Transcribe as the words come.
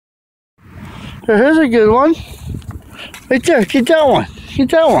Here's a good one. Right there. Get that one. Get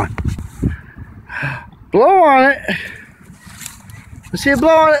that one. Blow on it. Let's see it blow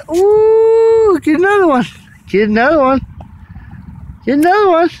on it. Ooh, get another one. Get another one. Get another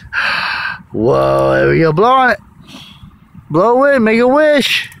one. Whoa, there we go. Blow on it. Blow away. Make a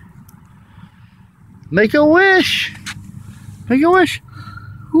wish. Make a wish. Make a wish.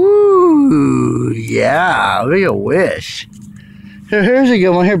 Ooh, yeah. Make a wish. Here's a good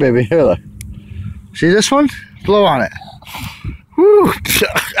one. Here, baby. Here, look. See this one? Blow on it. Woo.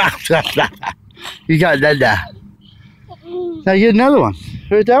 You got that. Now get another one.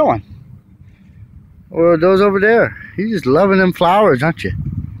 Here's that one. Or those over there. You're just loving them flowers, aren't you?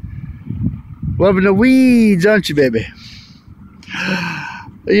 Loving the weeds, aren't you, baby?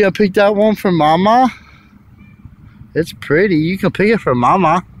 You gonna pick that one for Mama? It's pretty. You can pick it for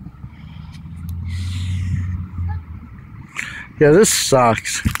Mama. Yeah, this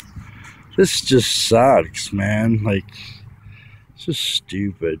sucks. This just sucks, man. Like, it's just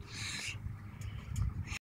stupid.